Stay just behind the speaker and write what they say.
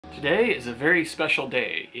Today is a very special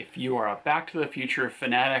day if you are a Back to the Future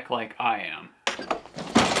fanatic like I am.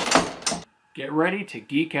 Get ready to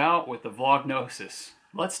geek out with the Vlognosis.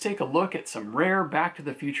 Let's take a look at some rare Back to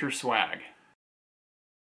the Future swag.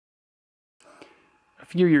 A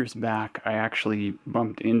few years back, I actually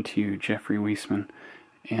bumped into Jeffrey Weissman,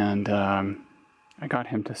 and I got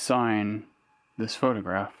him to sign this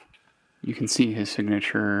photograph. You can see his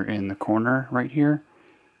signature in the corner right here.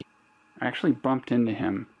 I actually bumped into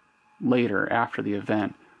him later after the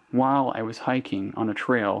event while I was hiking on a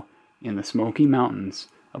trail in the Smoky Mountains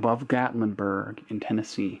above Gatlinburg in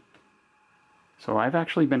Tennessee. So I've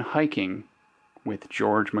actually been hiking with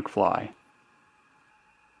George McFly.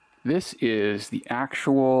 This is the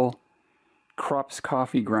actual Krups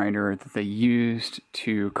coffee grinder that they used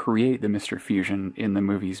to create the Mr. Fusion in the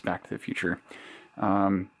movies Back to the Future.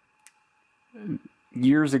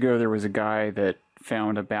 Years ago, there was a guy that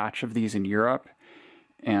found a batch of these in Europe,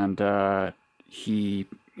 and he,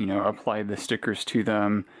 applied the stickers to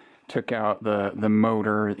them, took out the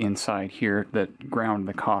motor inside here that ground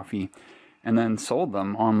the coffee, and then sold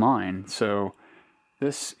them online. So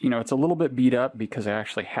this, it's a little bit beat up because I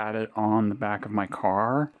actually had it on the back of my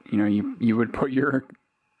car. You would put your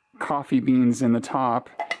coffee beans in the top,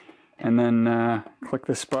 and then click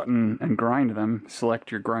this button and grind them,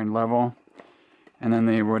 select your grind level, and then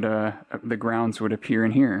they would, the grounds would appear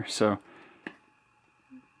in here. So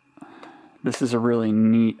this is a really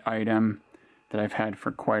neat item that I've had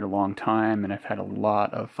for quite a long time, and I've had a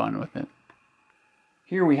lot of fun with it.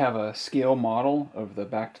 Here we have a scale model of the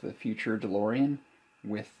Back to the Future DeLorean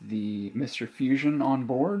with the Mr. Fusion on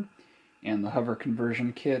board and the hover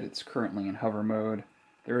conversion kit. It's currently in hover mode.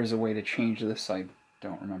 There is a way to change this, I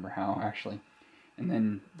don't remember how actually. And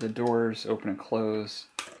then the doors open and close.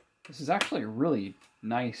 This is actually a really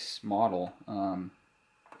nice model.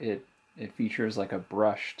 It features like a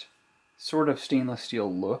brushed sort of stainless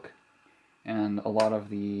steel look, and a lot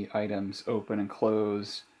of the items open and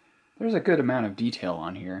close. There's a good amount of detail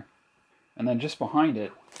on here. And then just behind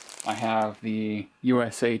it, I have the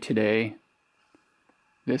USA Today.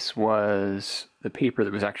 This was the paper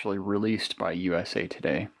that was actually released by USA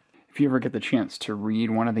Today. If you ever get the chance to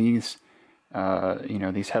read one of these,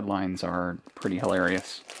 these headlines are pretty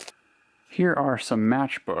hilarious. Here are some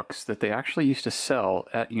matchbooks that they actually used to sell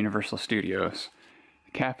at Universal Studios.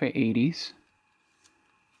 The Cafe 80s,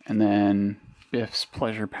 and then Biff's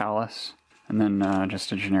Pleasure Palace, and then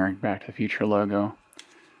just a generic Back to the Future logo.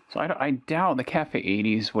 So I doubt the Cafe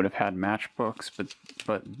 80s would have had matchbooks,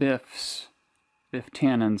 but Biff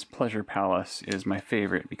Tannen's Pleasure Palace is my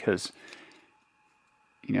favorite because,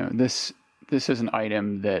 this is an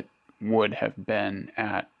item that would have been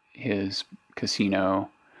at his casino.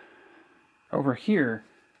 Over here,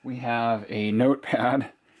 we have a notepad.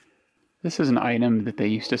 This is an item that they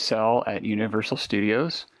used to sell at Universal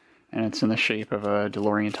Studios, and it's in the shape of a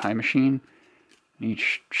DeLorean time machine.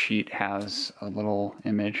 Each sheet has a little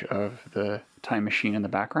image of the time machine in the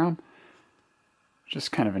background.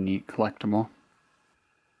 Just kind of a neat collectible.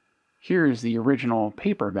 Here is the original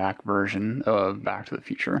paperback version of Back to the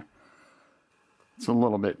Future. It's a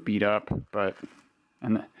little bit beat up,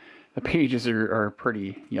 and the pages are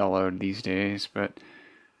pretty yellowed these days, but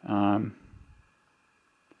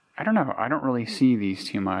I don't know. I don't really see these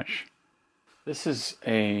too much. This is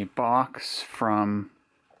a box from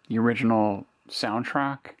the original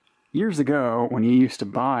soundtrack. Years ago, when you used to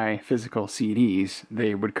buy physical CDs,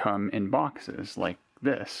 they would come in boxes like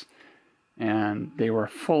this. And they were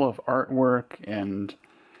full of artwork and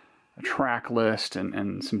a track list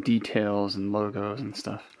and some details and logos and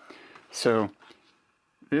stuff. So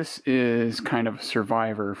this is kind of a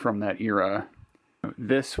survivor from that era.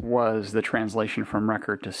 This was the translation from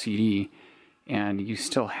record to CD, and you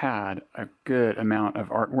still had a good amount of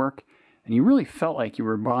artwork, and you really felt like you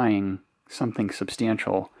were buying something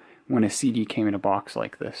substantial when a CD came in a box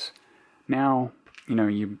like this. Now,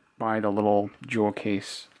 you buy the little jewel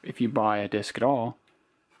case. If you buy a disc at all,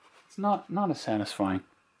 it's not as satisfying.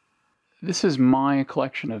 This is my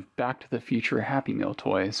collection of Back to the Future Happy Meal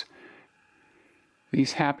toys.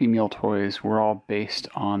 These Happy Meal toys were all based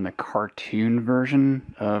on the cartoon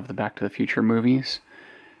version of the Back to the Future movies,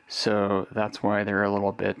 so that's why they're a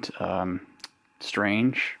little bit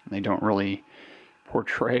strange. They don't really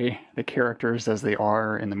portray the characters as they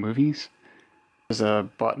are in the movies. There's a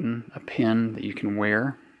button, a pin that you can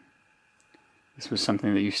wear. This was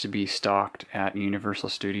something that used to be stocked at Universal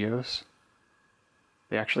Studios.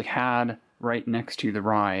 They actually had, right next to the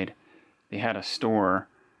ride, they had a store,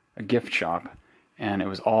 a gift shop, and it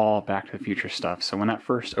was all Back to the Future stuff. So when that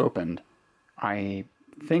first opened, I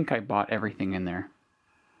think I bought everything in there.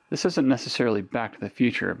 This isn't necessarily Back to the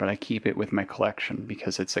Future, but I keep it with my collection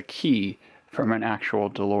because it's a key from an actual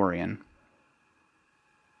DeLorean.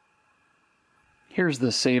 Here's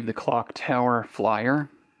the Save the Clock Tower flyer.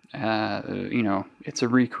 You know, it's a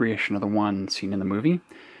recreation of the one seen in the movie.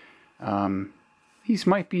 These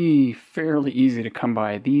might be fairly easy to come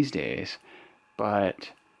by these days,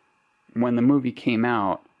 but when the movie came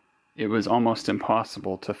out, it was almost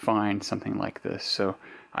impossible to find something like this. So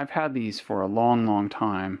I've had these for a long, long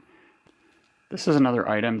time. This is another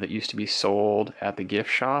item that used to be sold at the gift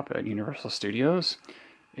shop at Universal Studios.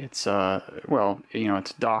 It's, well, you know,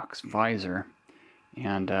 it's Doc's visor,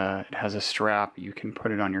 and it has a strap. You can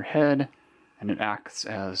put it on your head, and it acts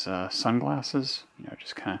as sunglasses. You know, it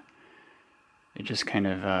just kind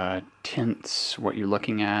of tints what you're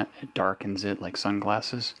looking at. It darkens it like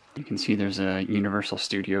sunglasses. You can see there's a Universal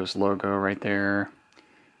Studios logo right there.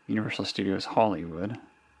 Universal Studios Hollywood.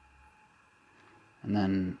 And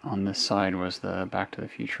then on this side was the Back to the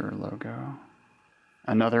Future logo.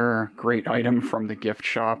 Another great item from the gift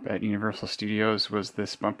shop at Universal Studios was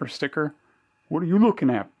this bumper sticker. What are you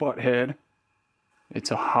looking at, butthead?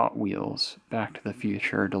 It's a Hot Wheels Back to the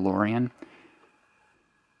Future DeLorean.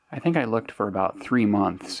 I think I looked for about 3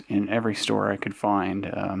 months in every store I could find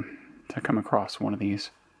to come across one of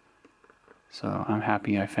these. So I'm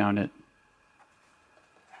happy I found it.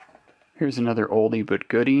 Here's another oldie but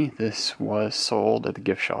goodie. This was sold at the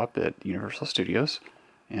gift shop at Universal Studios.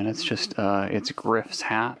 And it's just, it's Griff's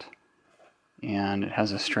hat. And it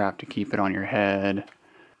has a strap to keep it on your head.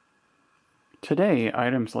 Today,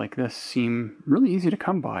 items like this seem really easy to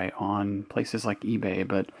come by on places like eBay.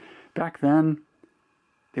 But back then,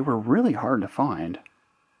 they were really hard to find.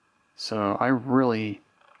 So I really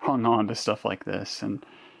hung on to stuff like this. And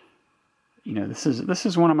you know, this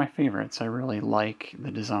is one of my favorites. I really like the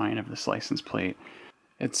design of this license plate.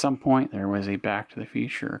 At some point, there was a Back to the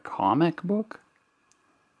Future comic book,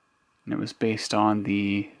 and it was based on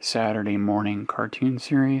the Saturday morning cartoon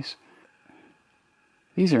series.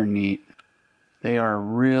 These are neat. They are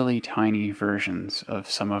really tiny versions of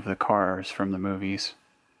some of the cars from the movies.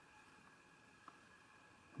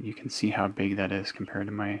 You can see how big that is compared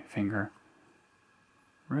to my finger.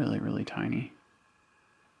 Really, really tiny.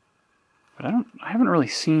 But I haven't really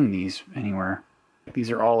seen these anywhere. These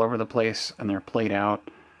are all over the place and they're played out.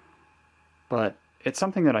 But it's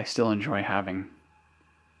something that I still enjoy having.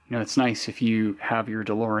 You know, it's nice if you have your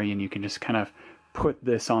DeLorean, you can just kind of put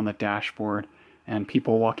this on the dashboard and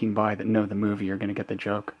people walking by that know the movie are going to get the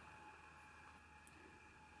joke.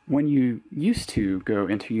 When you used to go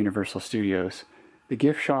into Universal Studios, the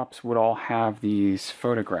gift shops would all have these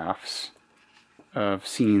photographs of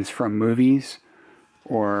scenes from movies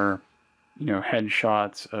or, you know,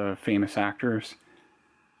 headshots of famous actors.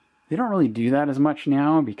 They don't really do that as much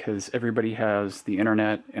now because everybody has the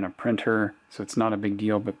internet and a printer, so it's not a big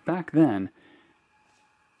deal. But back then,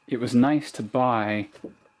 it was nice to buy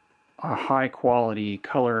a high-quality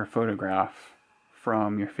color photograph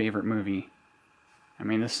from your favorite movie. I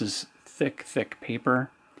mean, this is thick, thick paper,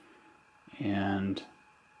 and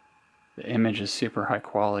the image is super high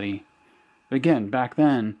quality. But again, back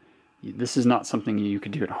then, this is not something you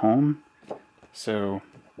could do at home. So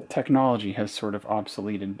technology has sort of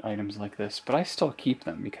obsoleted items like this, but I still keep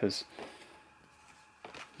them because,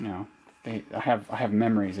 you know, I have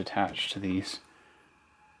memories attached to these.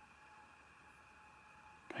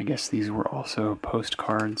 I guess these were also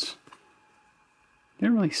postcards. You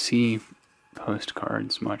don't really see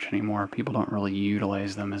postcards much anymore. People don't really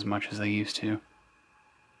utilize them as much as they used to.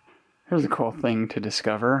 Here's a cool thing to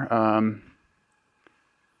discover.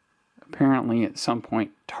 Apparently, at some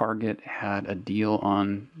point, Target had a deal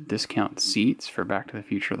on discount seats for Back to the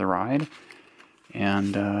Future the Ride.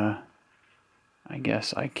 And I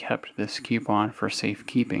guess I kept this coupon for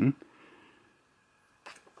safekeeping.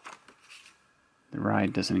 The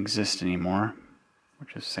ride doesn't exist anymore,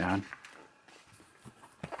 which is sad.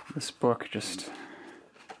 This book just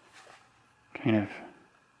kind of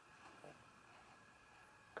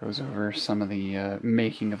goes over some of the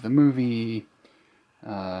making of the movie.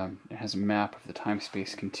 It has a map of the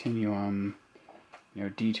time-space continuum, you know,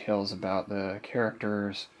 details about the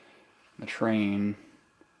characters, the train,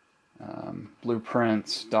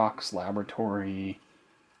 blueprints, Doc's laboratory,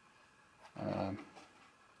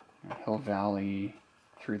 Hill Valley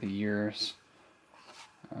through the years,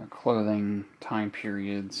 clothing, time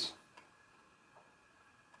periods.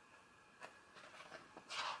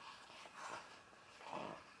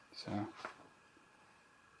 So,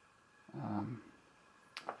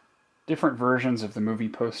 different versions of the movie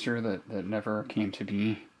poster that never came to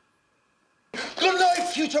be. Good night,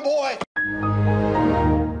 future boy!